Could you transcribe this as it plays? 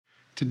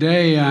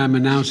Today, I'm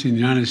announcing the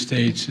United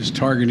States is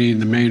targeting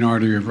the main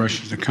artery of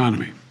Russia's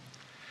economy.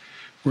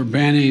 We're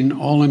banning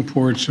all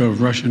imports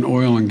of Russian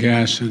oil and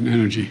gas and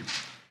energy.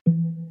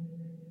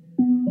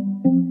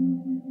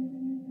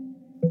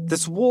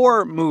 This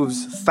war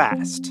moves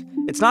fast.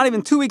 It's not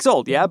even 2 weeks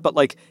old, yeah? But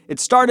it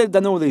started,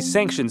 then there were these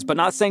sanctions, but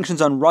not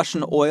sanctions on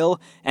Russian oil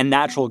and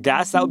natural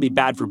gas. That would be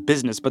bad for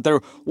business. But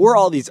there were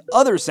all these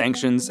other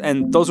sanctions,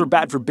 and those were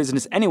bad for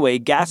business anyway.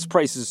 Gas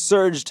prices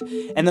surged,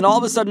 and then all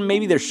of a sudden,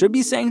 maybe there should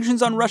be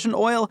sanctions on Russian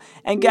oil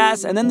and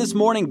gas. And then this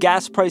morning,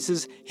 gas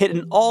prices hit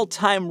an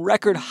all-time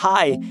record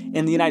high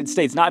in the United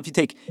States. Not if you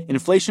take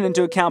inflation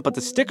into account, but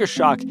the sticker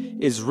shock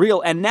is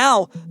real. And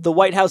now the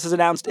White House has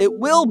announced it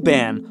will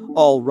ban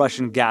all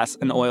Russian gas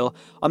and oil.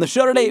 On the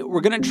show today,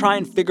 we're going to try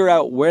and figure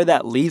out where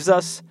that leaves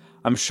us.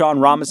 I'm Sean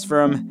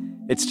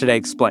Rameswaram. It's Today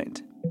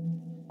Explained.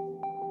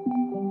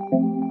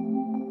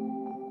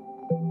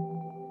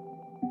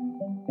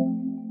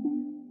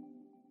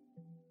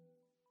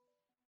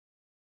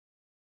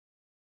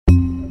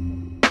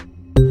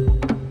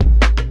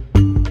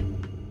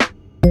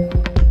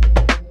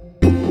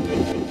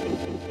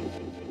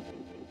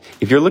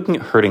 If you're looking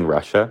at hurting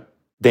Russia,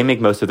 they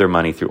make most of their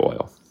money through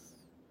oil.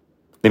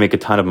 They make a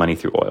ton of money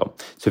through oil.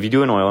 So if you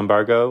do an oil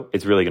embargo,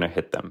 it's really going to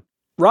hit them.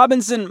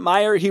 Robinson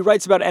Meyer, he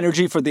writes about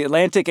energy for The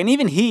Atlantic, and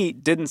even he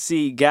didn't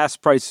see gas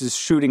prices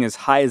shooting as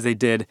high as they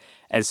did,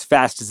 as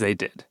fast as they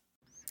did.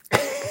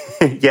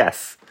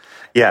 Yes.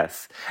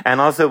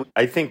 And also,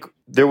 I think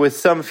there was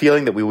some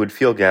feeling that we would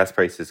feel gas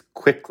prices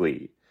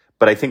quickly.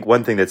 But I think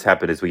one thing that's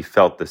happened is we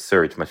felt the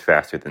surge much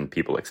faster than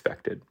people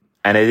expected.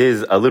 And it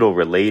is a little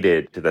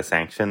related to the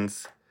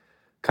sanctions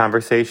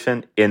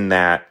conversation in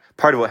that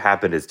part of what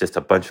happened is just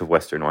a bunch of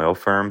Western oil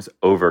firms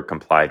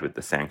over-complied with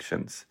the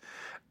sanctions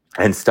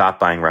and stopped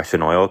buying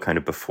Russian oil kind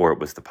of before it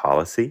was the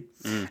policy.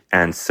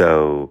 And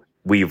so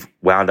we've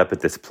wound up at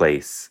this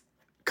place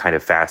kind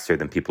of faster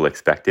than people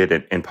expected,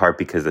 and in part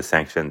because the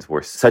sanctions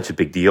were such a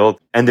big deal.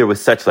 And there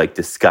was such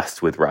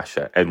disgust with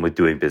Russia and with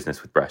doing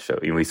business with Russia.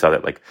 And we saw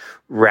that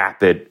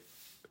rapid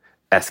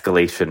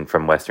escalation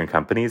from Western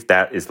companies.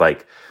 That is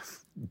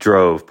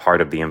drove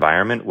part of the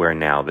environment where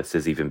now this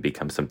has even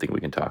become something we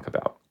can talk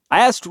about. I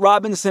asked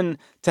Robinson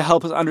to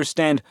help us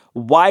understand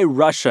why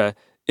Russia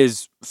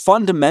is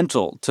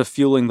fundamental to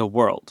fueling the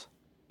world.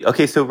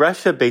 Okay, so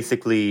Russia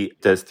basically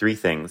does three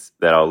things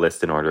that I'll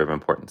list in order of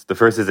importance. The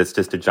first is it's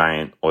just a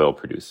giant oil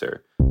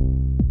producer.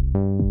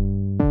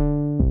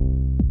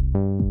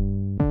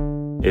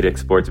 It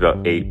exports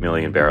about 8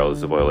 million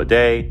barrels of oil a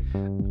day.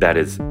 That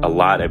is a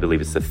lot. I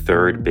believe it's the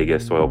third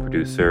biggest oil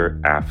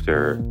producer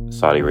after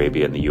Saudi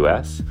Arabia and the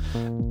US.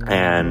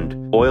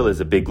 And oil is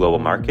a big global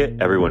market.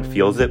 Everyone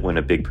feels it when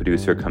a big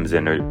producer comes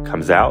in or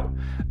comes out.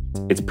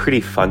 It's pretty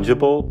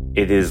fungible.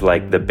 It is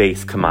the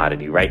base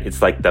commodity, right? It's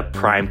the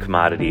prime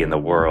commodity in the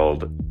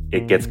world.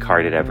 It gets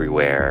carted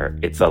everywhere.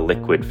 It's a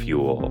liquid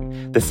fuel.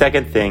 The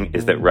second thing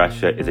is that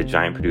Russia is a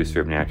giant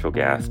producer of natural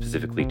gas,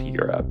 specifically to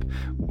Europe,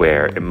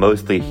 where it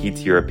mostly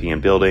heats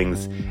European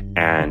buildings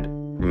and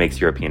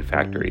makes European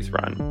factories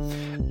run.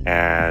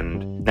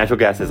 And natural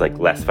gas is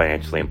less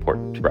financially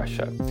important to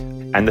Russia.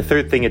 And the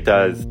third thing it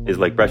does is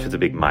Russia's a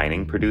big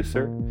mining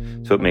producer.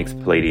 So it makes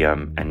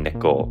palladium and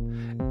nickel.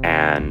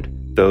 And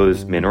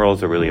those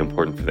minerals are really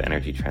important for the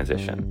energy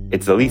transition.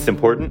 It's the least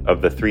important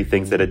of the three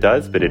things that it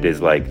does, but it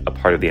is a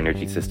part of the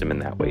energy system in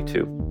that way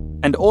too.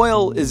 And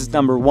oil is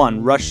number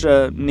one.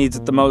 Russia needs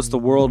it the most. The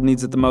world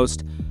needs it the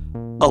most.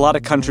 A lot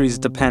of countries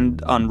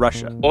depend on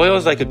Russia. Oil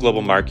is a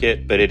global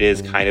market, but it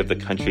is kind of the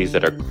countries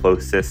that are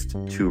closest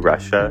to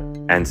Russia.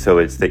 And so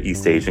it's the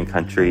East Asian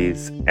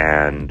countries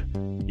and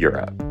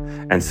Europe.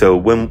 And so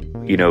when,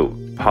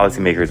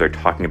 policymakers are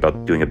talking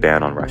about doing a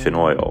ban on Russian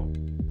oil,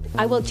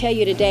 I will tell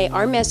you today,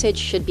 our message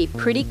should be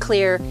pretty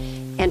clear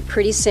and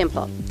pretty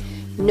simple.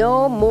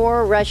 No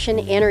more Russian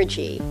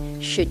energy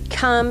should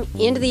come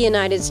into the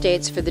United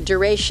States for the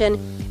duration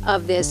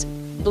of this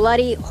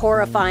bloody,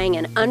 horrifying,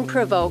 and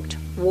unprovoked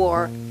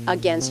war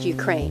against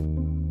Ukraine.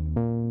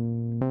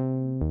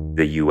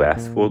 The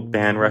U.S. will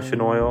ban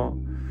Russian oil,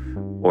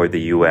 or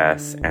the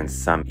U.S. and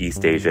some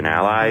East Asian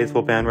allies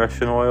will ban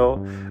Russian oil,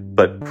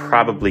 but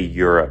probably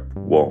Europe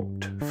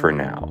won't for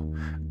now.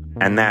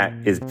 And that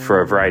is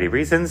for a variety of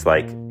reasons.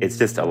 It's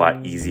just a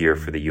lot easier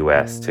for the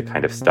U.S. to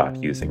kind of stop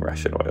using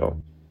Russian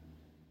oil.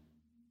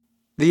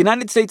 The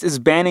United States is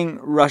banning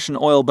Russian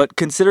oil, but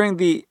considering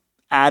the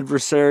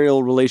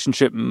adversarial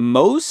relationship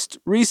most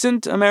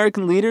recent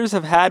American leaders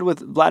have had with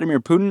Vladimir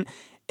Putin,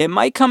 it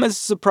might come as a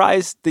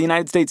surprise the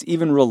United States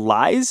even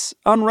relies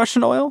on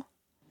Russian oil?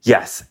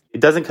 Yes, it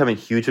doesn't come in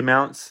huge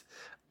amounts,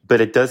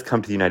 but it does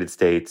come to the United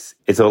States.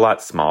 It's a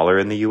lot smaller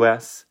in the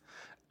U.S.,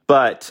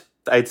 but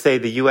I'd say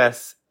the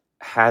U.S.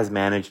 has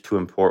managed to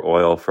import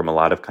oil from a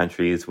lot of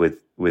countries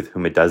with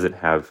whom it doesn't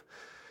have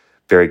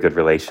very good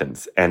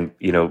relations. And,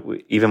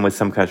 even with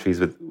some countries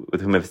with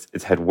whom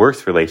it's had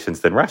worse relations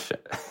than Russia.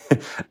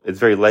 It's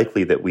very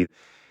likely that we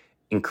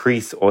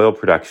increase oil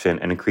production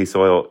and increase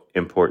oil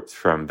imports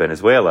from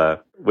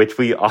Venezuela, which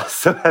we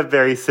also have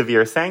very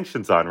severe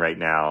sanctions on right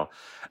now.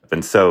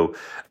 And so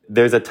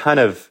there's a ton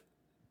of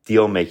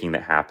deal making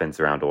that happens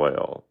around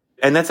oil.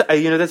 And that's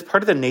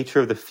part of the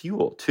nature of the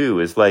fuel too,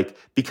 is like,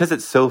 because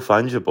it's so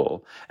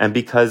fungible and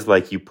because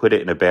like you put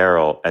it in a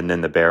barrel and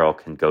then the barrel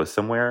can go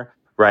somewhere,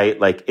 right?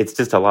 Like it's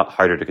just a lot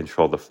harder to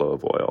control the flow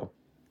of oil.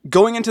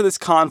 Going into this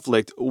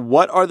conflict,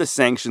 what are the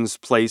sanctions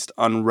placed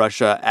on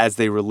Russia as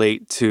they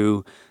relate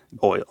to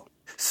oil?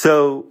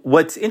 So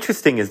what's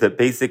interesting is that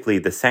basically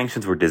the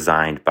sanctions were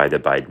designed by the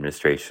Biden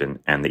administration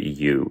and the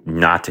EU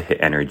not to hit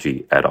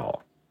energy at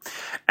all.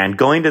 And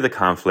going to the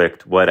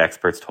conflict, what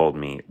experts told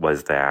me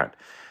was that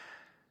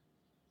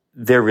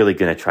they're really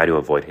going to try to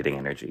avoid hitting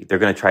energy. They're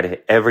going to try to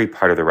hit every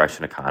part of the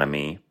Russian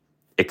economy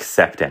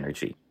except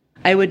energy.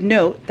 I would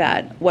note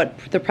that what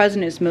the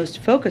president is most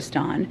focused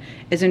on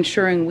is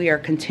ensuring we are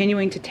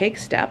continuing to take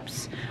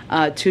steps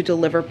to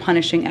deliver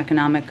punishing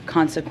economic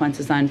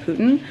consequences on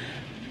Putin,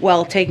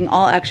 while taking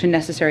all action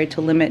necessary to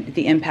limit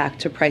the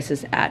impact to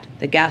prices at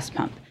the gas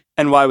pump.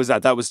 And why was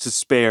that? That was to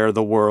spare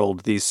the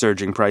world these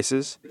surging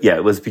prices? Yeah,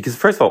 it was because,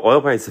 first of all,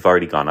 oil prices have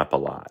already gone up a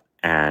lot.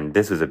 And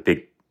this was a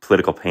big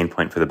political pain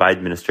point for the Biden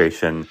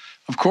administration.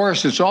 Of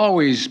course, it's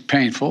always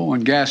painful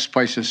when gas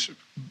prices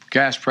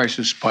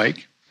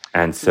spike.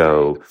 And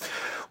so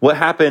what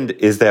happened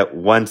is that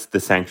once the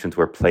sanctions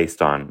were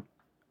placed on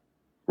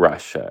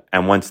Russia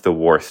and once the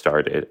war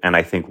started, and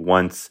I think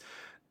once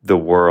the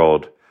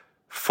world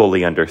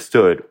fully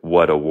understood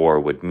what a war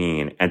would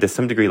mean, and to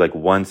some degree, like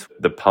once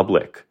the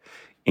public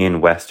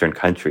in Western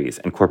countries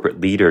and corporate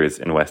leaders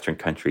in Western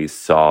countries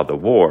saw the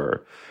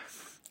war,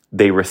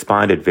 they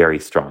responded very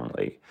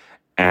strongly.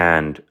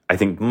 And I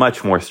think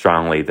much more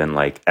strongly than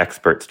like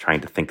experts trying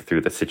to think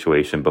through the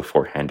situation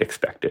beforehand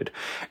expected.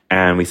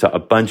 And we saw a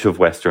bunch of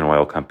Western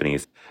oil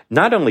companies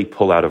not only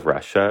pull out of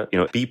Russia,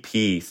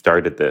 BP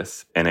started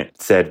this and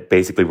it said,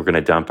 basically, we're going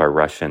to dump our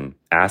Russian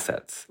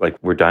assets. Like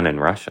we're done in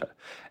Russia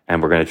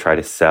and we're going to try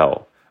to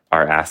sell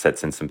our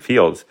assets in some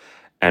fields.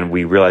 And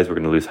we realize we're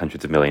going to lose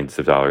hundreds of millions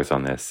of dollars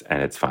on this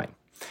and it's fine.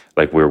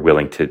 Like we're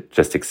willing to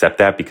just accept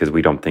that because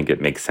we don't think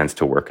it makes sense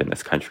to work in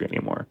this country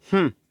anymore.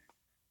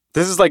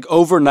 This is like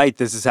overnight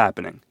this is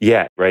happening.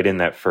 Yeah, right in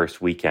that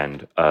first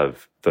weekend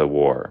of the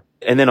war.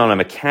 And then on a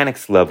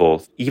mechanics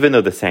level, even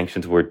though the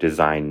sanctions were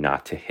designed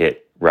not to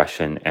hit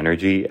Russian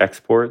energy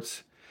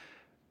exports,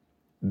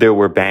 there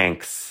were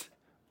banks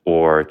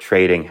or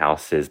trading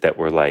houses that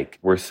were like,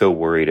 we're so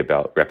worried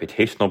about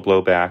reputational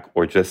blowback,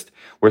 or just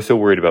we're so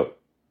worried about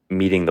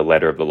meeting the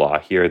letter of the law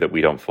here that we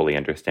don't fully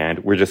understand.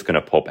 We're just going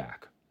to pull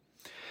back.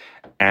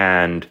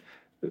 And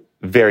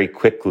very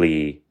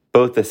quickly,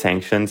 both the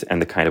sanctions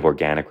and the kind of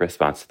organic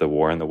response to the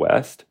war in the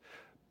West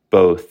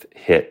both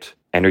hit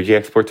energy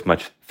exports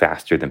much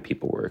faster than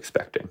people were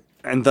expecting.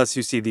 And thus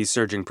you see these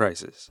surging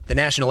prices. The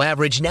national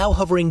average now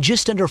hovering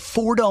just under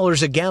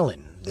 $4 a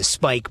gallon. The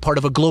spike, part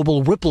of a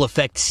global ripple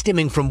effect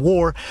stemming from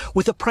war,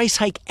 with a price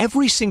hike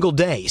every single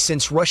day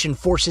since Russian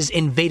forces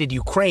invaded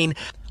Ukraine,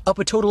 up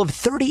a total of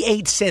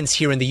 38 cents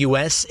here in the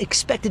U.S.,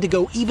 expected to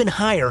go even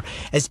higher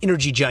as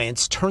energy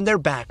giants turn their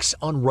backs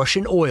on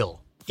Russian oil.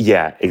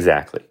 Yeah,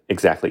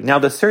 exactly. Now,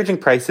 the surging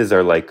prices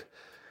are like,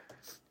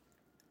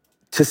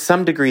 to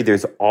some degree,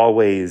 there's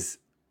always,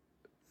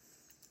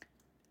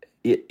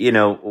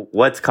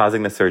 what's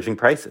causing the surging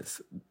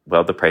prices?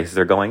 Well, the prices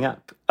are going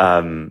up.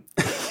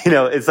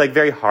 It's like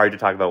very hard to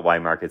talk about why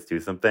markets do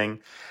something.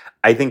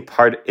 I think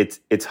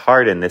it's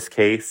hard in this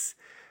case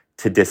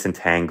to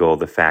disentangle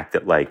the fact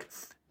that like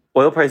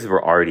oil prices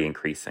were already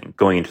increasing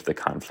going into the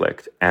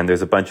conflict. And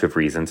there's a bunch of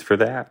reasons for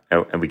that,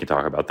 and we can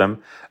talk about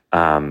them.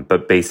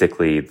 But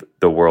basically,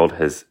 the world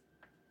has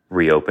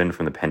reopened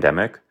from the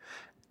pandemic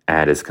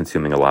and is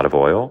consuming a lot of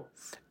oil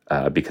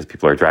because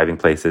people are driving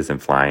places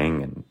and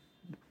flying and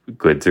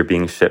goods are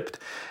being shipped.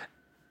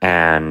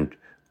 And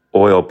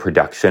oil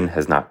production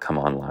has not come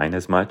online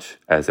as much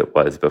as it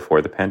was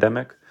before the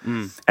pandemic.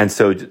 And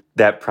so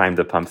that primed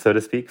the pump, so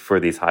to speak,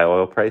 for these high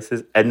oil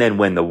prices. And then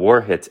when the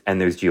war hits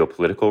and there's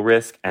geopolitical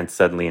risk and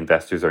suddenly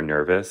investors are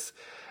nervous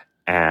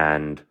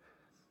and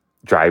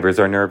drivers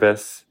are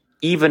nervous,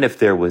 even if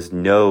there was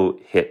no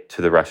hit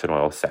to the Russian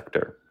oil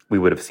sector, we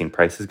would have seen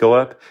prices go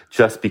up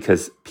just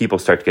because people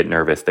start to get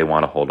nervous. They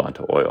want to hold on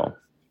to oil.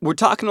 We're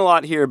talking a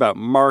lot here about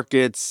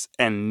markets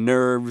and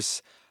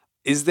nerves.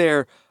 Is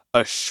there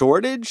a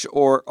shortage,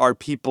 or are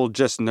people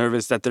just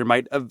nervous that there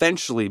might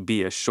eventually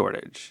be a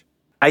shortage?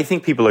 I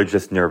think people are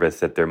just nervous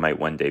that there might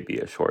one day be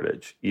a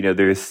shortage.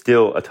 There is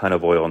still a ton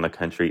of oil in the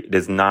country. It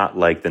is not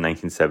like the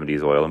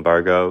 1970s oil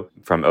embargo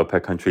from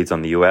OPEC countries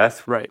on the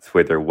U.S., right,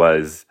 where there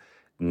was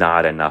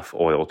not enough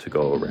oil to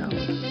go around.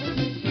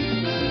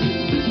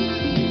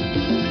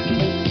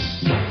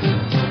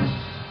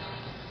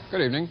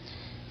 Good evening.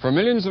 For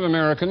millions of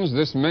Americans,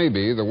 this may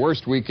be the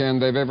worst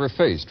weekend they've ever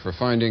faced for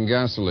finding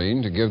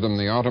gasoline to give them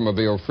the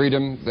automobile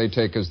freedom they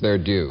take as their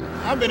due.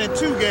 I've been in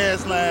 2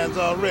 gas lines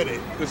already.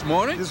 This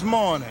morning? This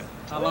morning.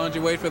 How long did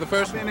you wait for the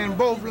first one? I've been in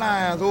both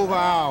lines over an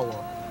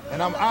hour,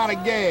 and I'm out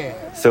of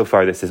gas. So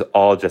far, this is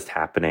all just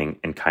happening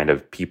in kind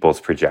of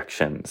people's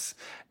projections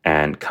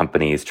and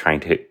companies trying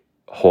to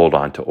hold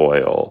on to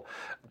oil.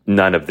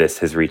 none of this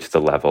has reached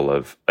the level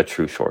of a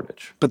true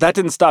shortage. But that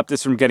didn't stop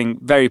this from getting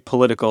very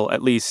political,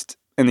 at least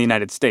in the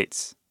United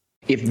States.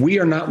 If we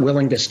are not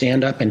willing to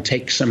stand up and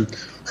take some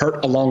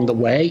hurt along the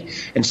way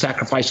and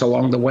sacrifice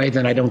along the way,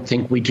 then I don't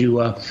think we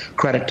do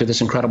credit to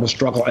this incredible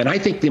struggle. And I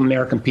think the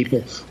American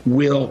people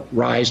will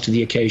rise to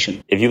the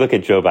occasion. If you look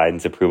at Joe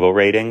Biden's approval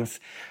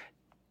ratings,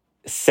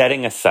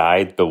 setting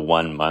aside the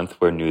 1 month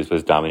where news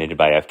was dominated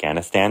by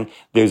Afghanistan,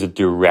 there's a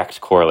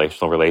direct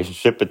correlational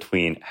relationship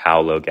between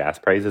how low gas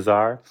prices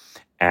are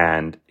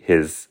and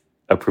his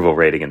approval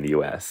rating in the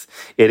U.S.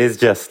 It is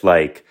just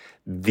like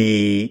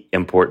the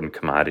important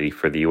commodity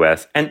for the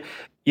U.S. And,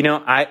 you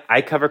know,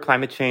 I cover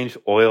climate change,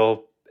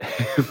 oil.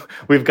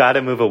 We've got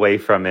to move away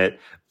from it.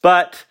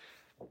 But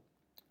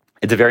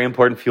it's a very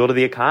important fuel to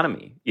the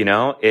economy. You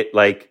know, it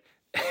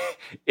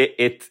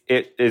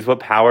is what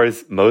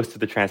powers most of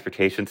the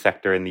transportation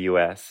sector in the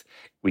U.S.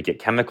 We get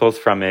chemicals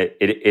from it.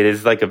 It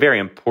is like a very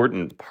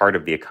important part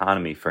of the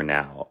economy for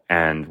now.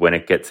 And when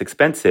it gets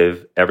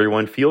expensive,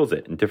 everyone feels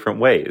it in different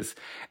ways.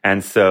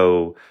 And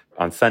so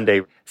on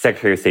Sunday,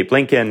 Secretary of State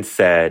Blinken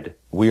said,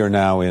 "We are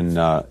now in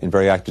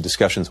very active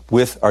discussions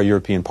with our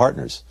European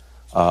partners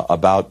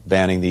about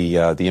banning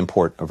the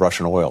import of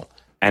Russian oil."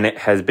 And it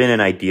has been an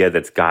idea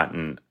that's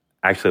gotten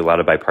actually a lot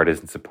of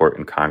bipartisan support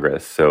in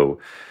Congress. So,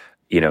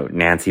 you know,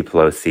 Nancy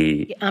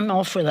Pelosi. I'm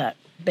all for that.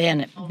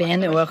 Ban it. Ban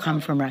the oil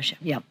coming from Russia.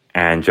 Yep.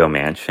 And Joe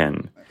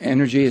Manchin.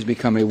 Energy has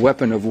become a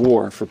weapon of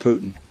war for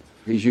Putin.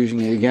 He's using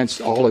it against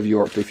all of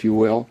Europe, if you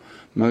will.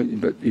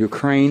 But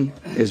Ukraine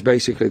is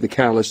basically the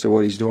catalyst of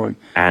what he's doing.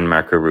 And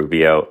Marco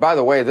Rubio. By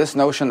the way, this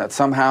notion that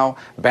somehow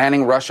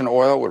banning Russian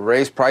oil would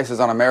raise prices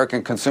on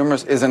American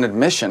consumers is an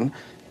admission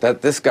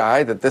that this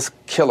guy, that this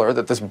killer,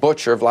 that this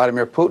butcher,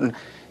 Vladimir Putin,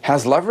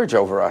 has leverage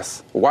over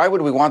us. Why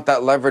would we want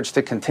that leverage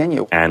to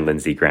continue? And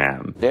Lindsey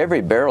Graham. Every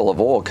barrel of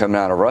oil coming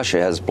out of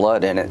Russia has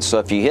blood in it. So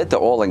if you hit the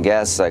oil and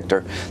gas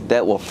sector,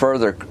 that will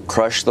further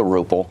crush the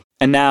ruble.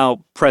 And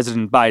now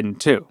President Biden,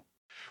 too.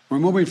 We're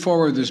moving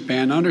forward with this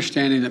ban,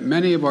 understanding that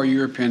many of our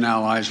European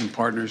allies and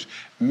partners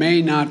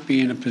may not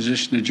be in a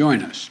position to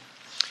join us.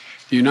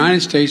 The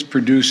United States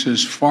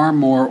produces far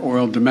more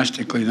oil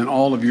domestically than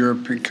all the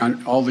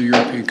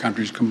European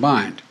countries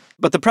combined.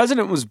 But the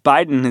president was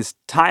biding his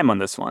time on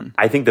this one.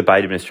 I think the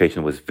Biden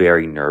administration was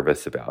very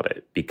nervous about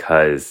it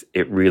because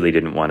it really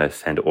didn't want to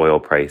send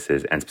oil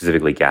prices and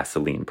specifically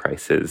gasoline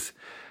prices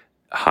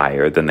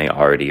higher than they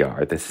already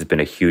are. This has been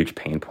a huge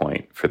pain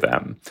point for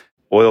them.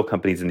 Oil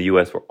companies in the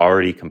U.S. were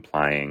already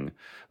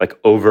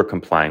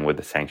over-complying with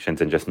the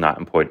sanctions and just not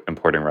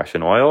importing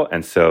Russian oil.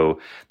 And so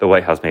the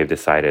White House may have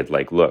decided,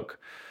 look,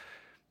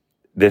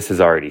 this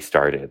has already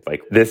started.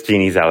 This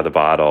genie's out of the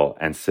bottle,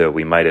 and so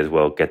we might as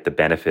well get the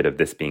benefit of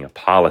this being a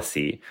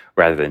policy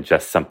rather than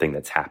just something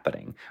that's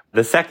happening.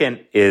 The second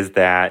is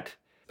that,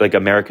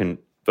 American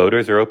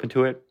voters are open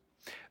to it.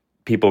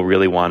 People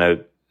really want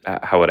to,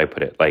 how would I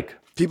put it?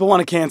 People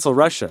want to cancel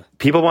Russia.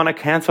 People want to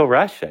cancel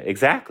Russia,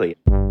 exactly.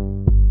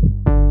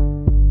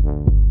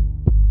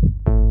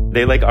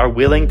 They are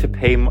willing to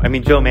pay more. I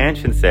mean, Joe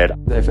Manchin said,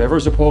 if ever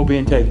was a poll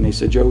being taken, he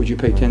said, Joe, would you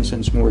pay 10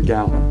 cents more a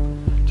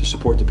gallon to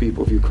support the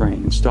people of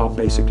Ukraine and stop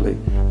basically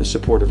the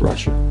support of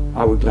Russia?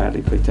 I would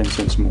gladly pay 10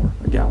 cents more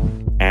a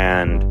gallon.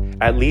 And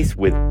at least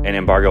with an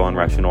embargo on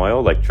Russian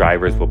oil,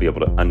 drivers will be able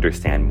to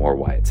understand more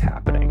why it's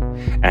happening.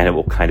 And it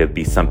will kind of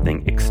be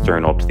something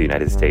external to the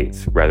United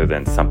States rather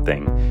than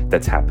something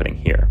that's happening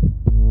here.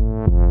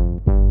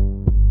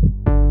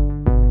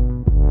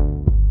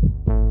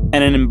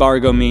 And an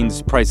embargo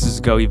means prices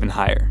go even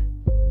higher.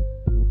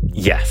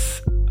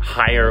 Yes.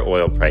 Higher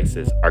oil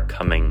prices are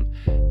coming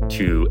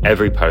to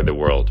every part of the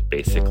world,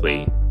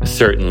 basically,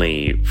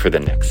 certainly for the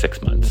next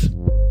 6 months.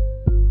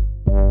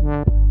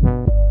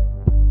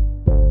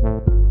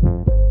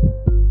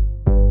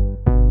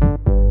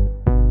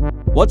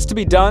 What's to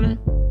be done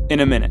in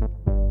a minute.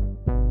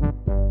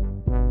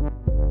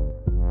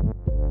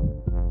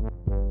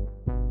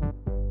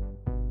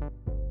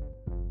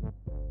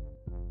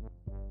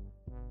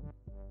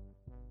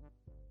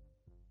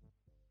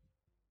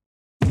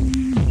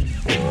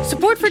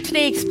 Support for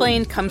Today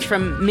Explained comes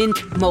from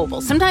Mint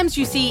Mobile. Sometimes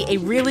you see a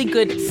really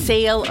good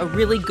sale, a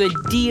really good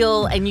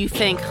deal, and you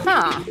think,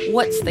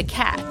 what's the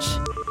catch?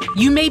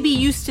 You may be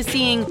used to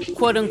seeing,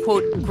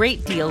 quote-unquote,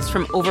 great deals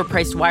from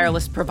overpriced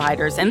wireless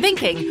providers and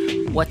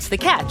thinking, what's the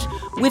catch?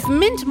 With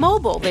Mint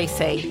Mobile, they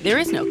say, there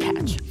is no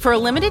catch. For a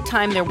limited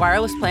time, their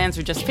wireless plans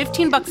are just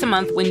 $15 a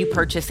month when you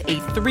purchase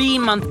a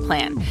 3-month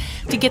plan.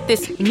 To get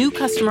this new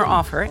customer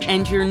offer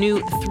and your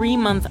new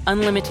 3-month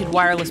unlimited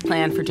wireless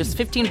plan for just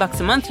 $15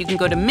 a month, you can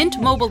go to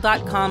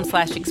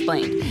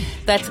mintmobile.com/explained.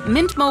 That's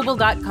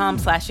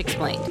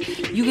mintmobile.com/explained.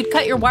 You could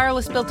cut your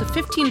wireless bill to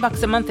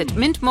 $15 a month at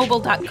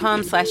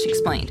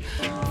mintmobile.com/explained.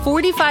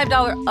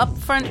 $45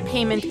 upfront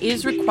payment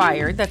is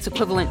required. That's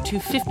equivalent to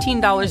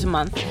 $15 a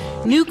month.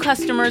 New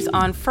customers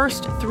on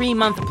first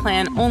 3-month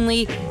plan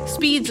only.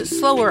 Speeds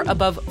slower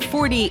above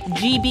 40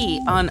 GB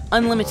on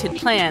unlimited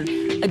plan.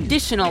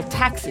 Additional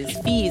taxes,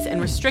 fees,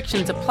 and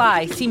restrictions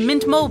apply. See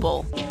Mint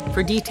Mobile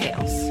for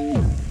details.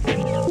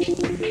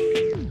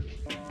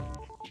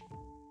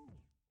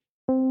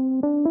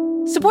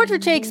 Support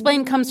for Today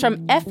Explained comes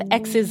from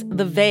FX's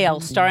The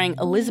Veil, starring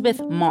Elizabeth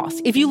Moss.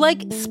 If you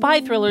like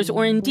spy thrillers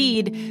or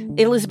indeed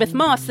Elizabeth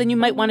Moss, then you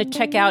might want to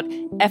check out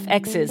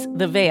FX's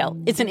The Veil.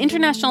 It's an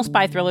international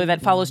spy thriller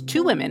that follows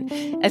two women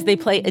as they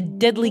play a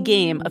deadly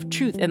game of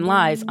truth and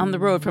lies on the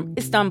road from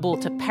Istanbul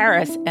to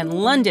Paris and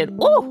London.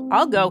 Oh,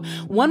 I'll go.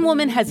 One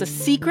woman has a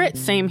secret,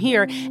 same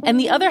here, and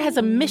the other has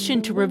a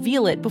mission to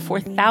reveal it before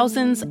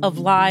thousands of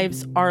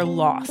lives are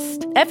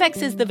lost.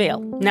 FX's The Veil,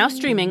 now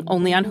streaming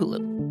only on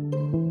Hulu.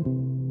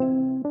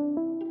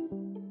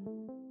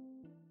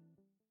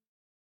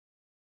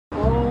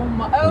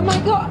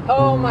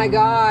 Oh my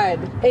God.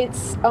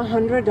 It's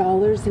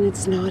 $100 and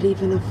it's not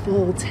even a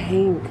full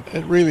tank.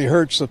 It really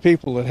hurts the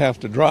people that have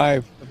to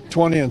drive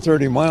 20 and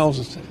 30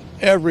 miles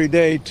every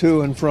day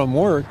to and from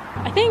work.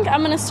 I think I'm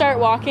going to start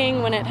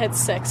walking when it hits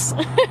 6.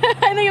 I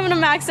think I'm going to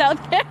max out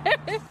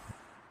there.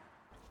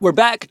 We're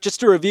back. Just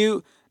to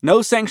review,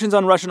 no sanctions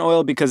on Russian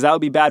oil because that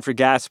would be bad for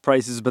gas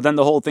prices, but then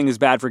the whole thing is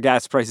bad for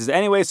gas prices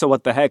anyway, so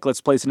what the heck,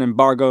 let's place an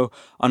embargo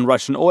on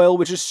Russian oil,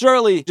 which is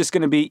surely just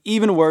going to be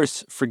even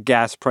worse for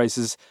gas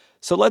prices.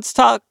 So let's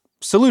talk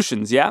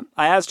solutions, yeah?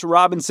 I asked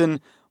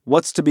Robinson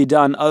what's to be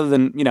done other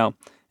than,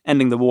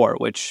 ending the war,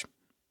 which,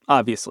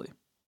 obviously.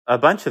 A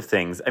bunch of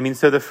things.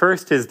 So the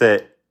first is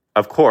that,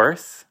 of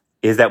course,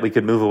 is that we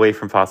could move away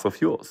from fossil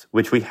fuels,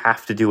 which we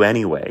have to do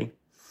anyway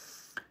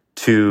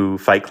to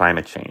fight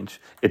climate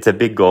change. It's a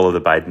big goal of the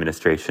Biden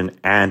administration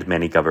and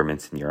many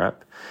governments in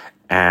Europe.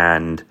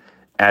 And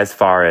as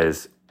far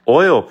as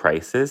oil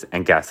prices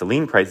and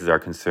gasoline prices are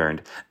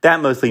concerned,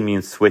 that mostly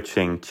means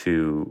switching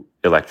to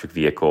electric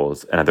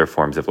vehicles and other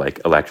forms of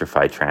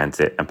electrified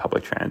transit and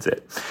public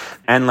transit.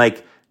 And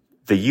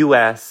the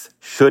US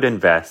should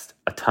invest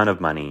a ton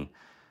of money.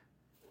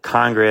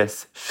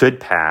 Congress should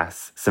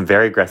pass some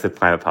very aggressive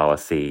climate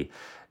policy.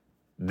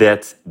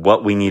 That's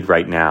what we need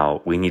right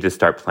now. We need to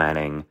start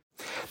planning.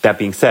 That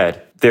being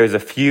said, there's a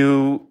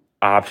few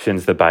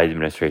options the Biden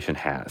administration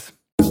has.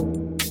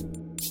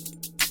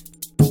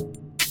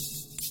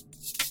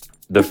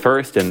 The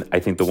first, and I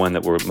think the one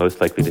that we're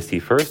most likely to see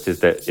first, is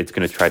that it's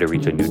going to try to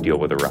reach a new deal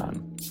with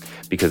Iran,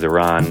 because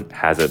Iran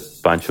has a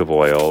bunch of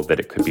oil that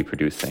it could be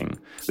producing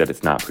that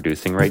it's not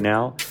producing right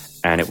now,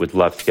 and it would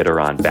love to get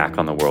Iran back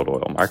on the world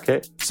oil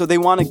market. So they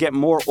want to get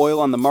more oil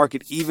on the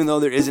market even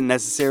though there isn't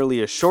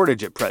necessarily a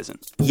shortage at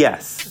present?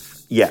 Yes.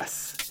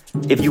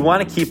 If you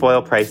want to keep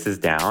oil prices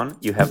down,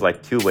 you have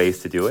two ways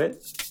to do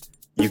it.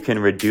 You can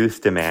reduce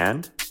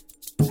demand,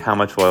 how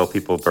much oil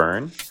people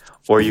burn,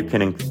 or you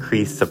can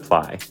increase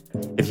supply.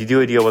 If you do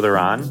a deal with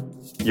Iran,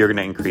 you're going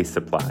to increase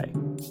supply,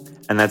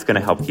 and that's going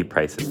to help keep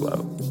prices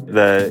low.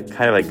 The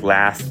kind of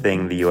last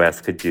thing the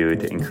U.S. could do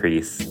to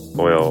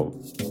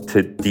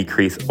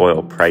decrease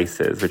oil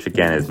prices, which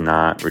again is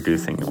not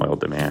reducing oil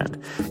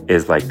demand,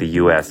 is the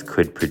U.S.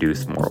 could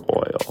produce more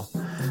oil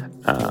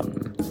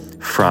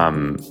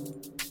from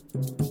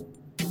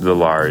the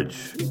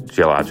large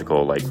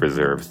geological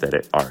reserves that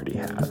it already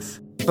has.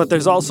 But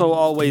there's also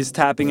always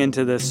tapping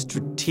into the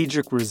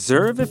strategic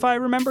reserve, if I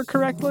remember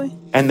correctly.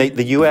 And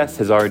the U.S.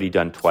 has already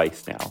done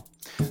twice now.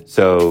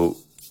 So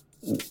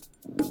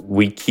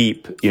we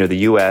keep, the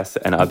U.S.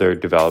 and other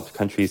developed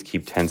countries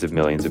keep tens of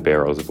millions of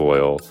barrels of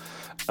oil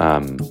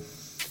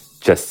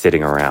just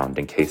sitting around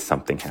in case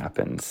something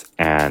happens.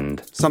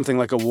 And something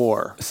like a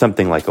war.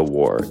 Something like a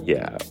war,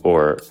 yeah.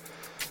 Or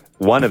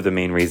one of the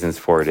main reasons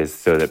for it is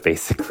so that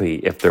basically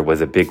if there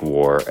was a big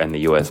war and the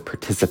U.S.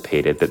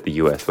 participated, that the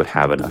U.S. would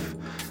have enough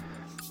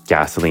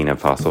gasoline and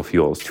fossil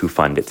fuels to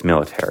fund its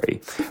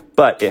military.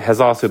 But it has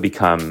also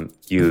become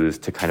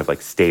used to kind of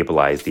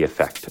stabilize the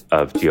effect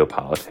of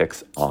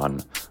geopolitics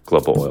on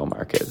global oil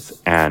markets.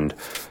 And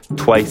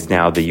twice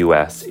now, the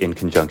U.S., in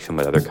conjunction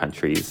with other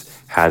countries,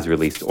 has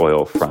released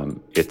oil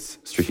from its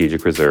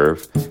strategic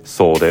reserve,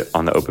 sold it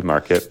on the open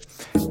market,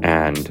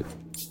 and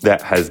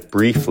that has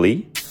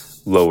briefly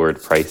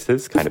lowered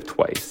prices kind of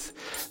twice.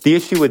 The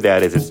issue with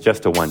that is it's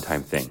just a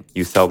one-time thing.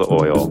 You sell the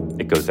oil,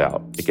 it goes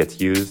out, it gets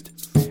used.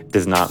 It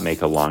does not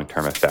make a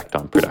long-term effect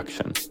on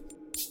production.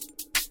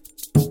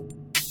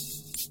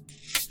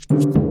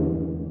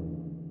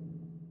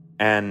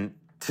 And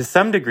to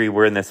some degree,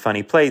 we're in this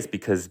funny place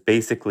because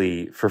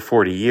basically for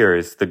 40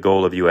 years, the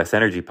goal of U.S.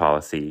 energy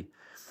policy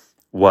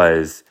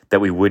was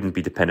that we wouldn't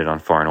be dependent on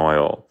foreign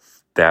oil,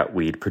 that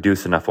we'd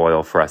produce enough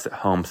oil for us at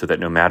home so that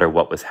no matter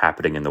what was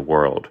happening in the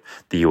world,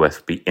 the U.S.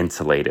 would be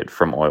insulated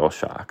from oil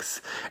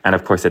shocks. And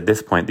of course, at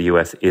this point, the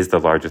U.S. is the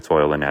largest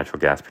oil and natural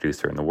gas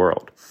producer in the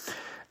world.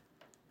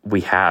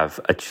 We have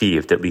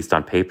achieved, at least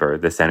on paper,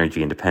 this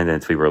energy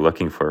independence we were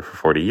looking for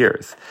 40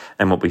 years.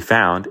 And what we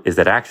found is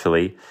that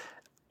actually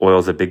oil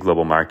is a big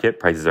global market.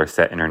 Prices are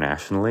set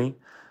internationally.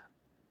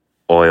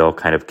 Oil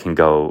kind of can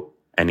go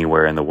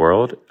anywhere in the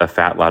world. A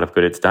fat lot of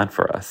good it's done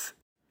for us.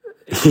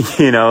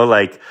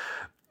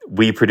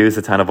 We produce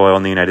a ton of oil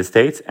in the United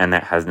States, and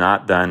that has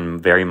not done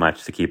very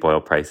much to keep oil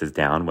prices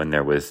down when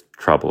there was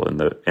trouble in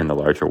the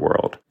larger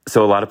world.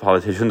 So a lot of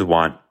politicians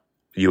want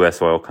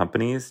U.S. oil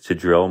companies to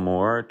drill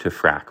more, to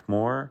frack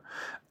more.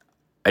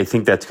 I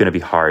think that's going to be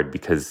hard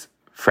because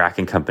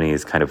fracking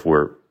companies kind of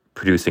were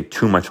producing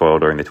too much oil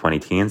during the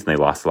 2010s and they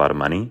lost a lot of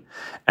money.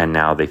 And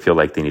now they feel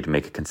like they need to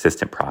make a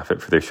consistent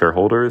profit for their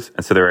shareholders.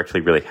 And so they're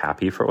actually really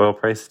happy for oil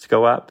prices to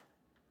go up.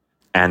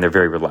 And they're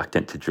very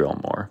reluctant to drill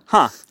more.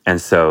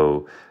 And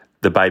so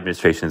the Biden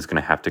administration is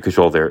going to have to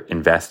control their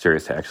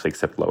investors to actually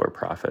accept lower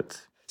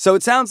profits. So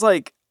it sounds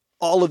like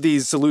all of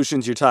these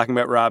solutions you're talking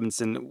about,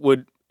 Robinson,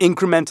 would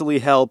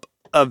incrementally help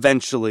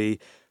eventually.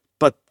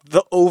 But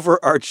the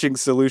overarching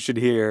solution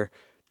here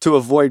to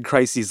avoid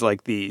crises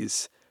like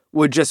these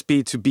would just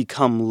be to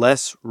become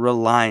less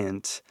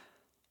reliant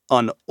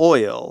on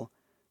oil,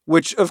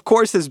 which of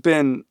course has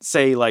been,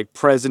 say, like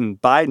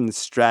President Biden's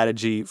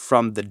strategy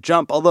from the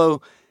jump.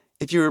 Although,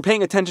 if you were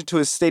paying attention to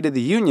his State of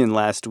the Union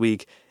last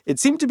week, it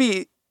seemed to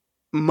be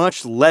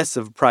much less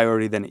of a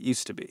priority than it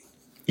used to be.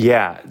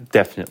 Yeah,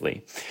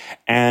 definitely.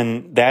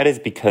 And that is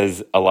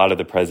because a lot of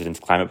the president's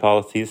climate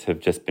policies have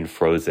just been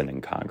frozen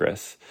in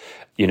Congress.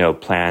 You know,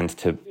 plans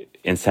to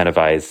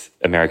incentivize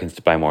Americans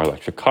to buy more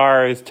electric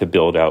cars, to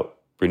build out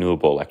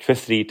renewable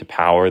electricity to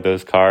power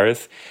those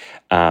cars.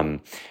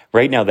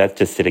 Right now, that's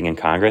just sitting in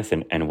Congress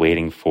and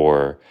waiting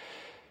for,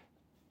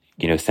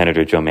 you know,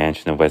 Senator Joe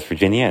Manchin of West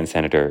Virginia and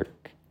Senator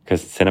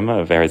Kyrsten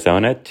Sinema of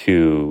Arizona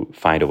to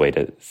find a way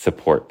to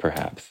support,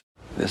 perhaps.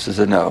 This is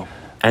a no.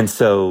 And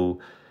so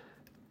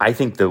I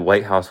think the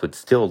White House would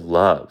still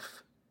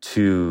love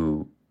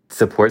to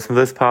support some of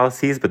those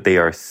policies, but they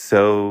are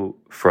so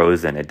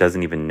frozen, it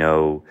doesn't even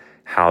know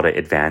how to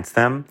advance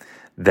them,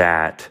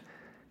 that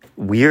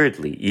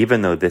weirdly,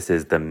 even though this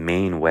is the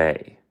main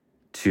way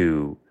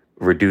to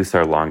reduce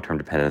our long-term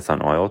dependence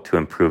on oil, to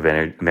improve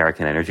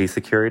American energy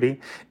security,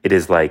 it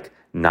is like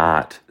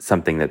not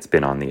something that's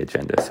been on the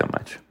agenda so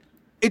much.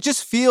 It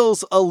just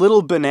feels a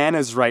little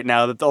bananas right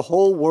now that the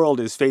whole world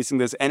is facing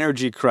this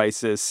energy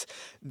crisis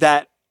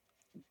that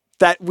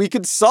we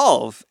could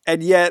solve.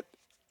 And yet,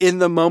 in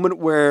the moment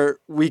where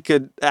we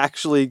could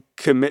actually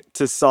commit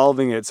to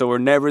solving it, so we're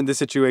never in this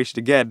situation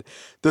again,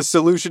 the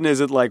solution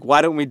isn't like,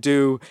 why don't we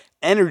do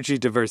energy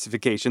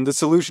diversification? The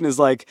solution is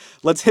like,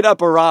 let's hit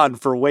up Iran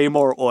for way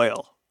more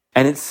oil.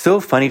 And it's so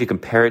funny to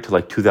compare it to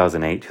like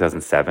 2008,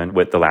 2007,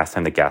 with the last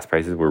time the gas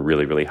prices were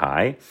really, really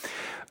high,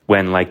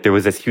 when like there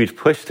was this huge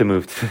push to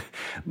move to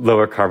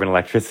lower carbon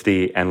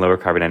electricity and lower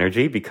carbon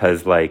energy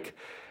because like,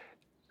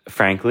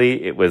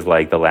 frankly, it was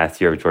like the last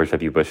year of George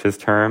W. Bush's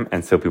term.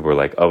 And so people were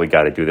like, oh, we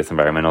got to do this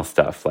environmental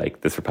stuff. Like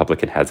this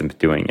Republican hasn't been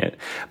doing it.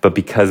 But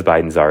because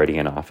Biden's already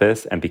in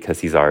office and because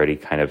he's already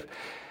kind of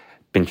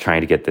been trying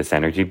to get this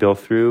energy bill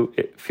through,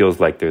 it feels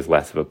like there's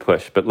less of a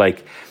push. But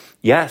like,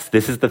 yes,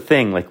 this is the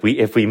thing. Like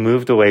if we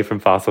moved away from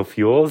fossil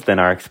fuels, then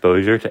our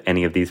exposure to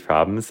any of these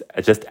problems,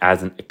 just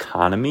as an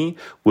economy,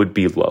 would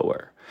be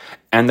lower.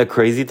 And the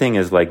crazy thing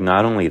is like,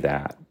 not only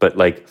that, but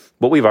like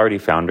what we've already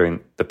found during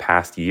the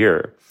past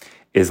year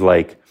is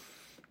like,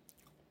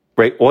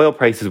 right, oil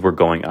prices were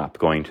going up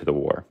going to the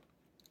war.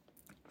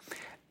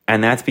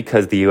 And that's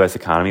because the U.S.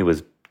 economy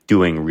was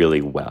doing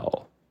really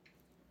well.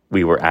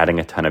 We were adding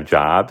a ton of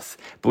jobs,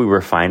 but we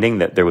were finding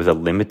that there was a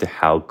limit to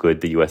how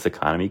good the U.S.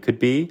 economy could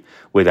be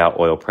without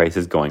oil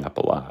prices going up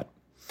a lot.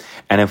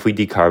 And if we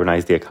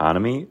decarbonize the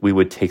economy, we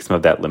would take some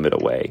of that limit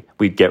away.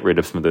 We'd get rid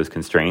of some of those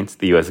constraints.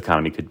 The U.S.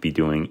 economy could be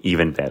doing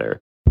even better.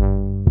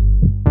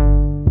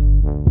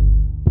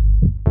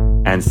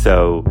 And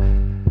so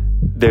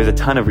there's a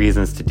ton of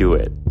reasons to do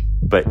it,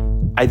 but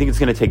I think it's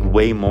going to take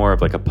way more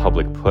of like a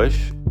public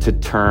push to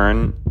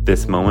turn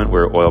this moment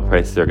where oil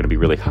prices are going to be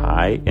really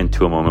high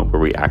into a moment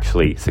where we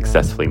actually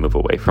successfully move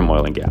away from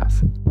oil and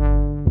gas.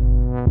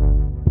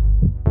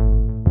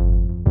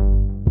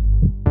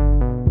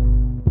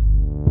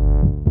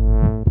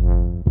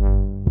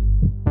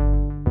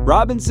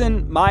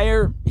 Robinson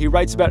Meyer, he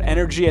writes about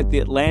energy at The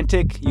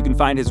Atlantic. You can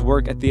find his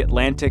work at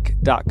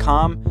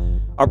theatlantic.com.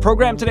 Our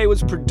program today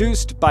was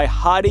produced by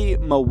Hadi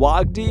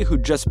Mawagdi, who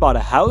just bought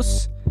a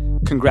house.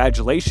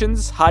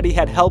 Congratulations. Hadi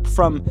had help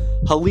from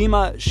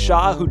Halima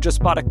Shah, who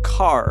just bought a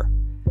car.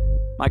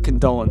 My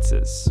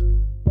condolences.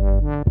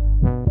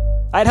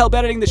 I had help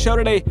editing the show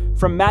today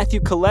from Matthew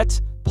Collette,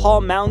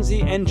 Paul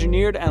Mounsey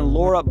engineered, and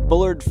Laura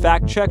Bullard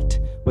fact-checked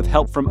with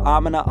help from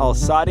Amina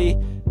Al-Sadi.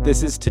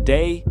 This is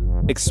Today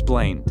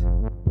Explained.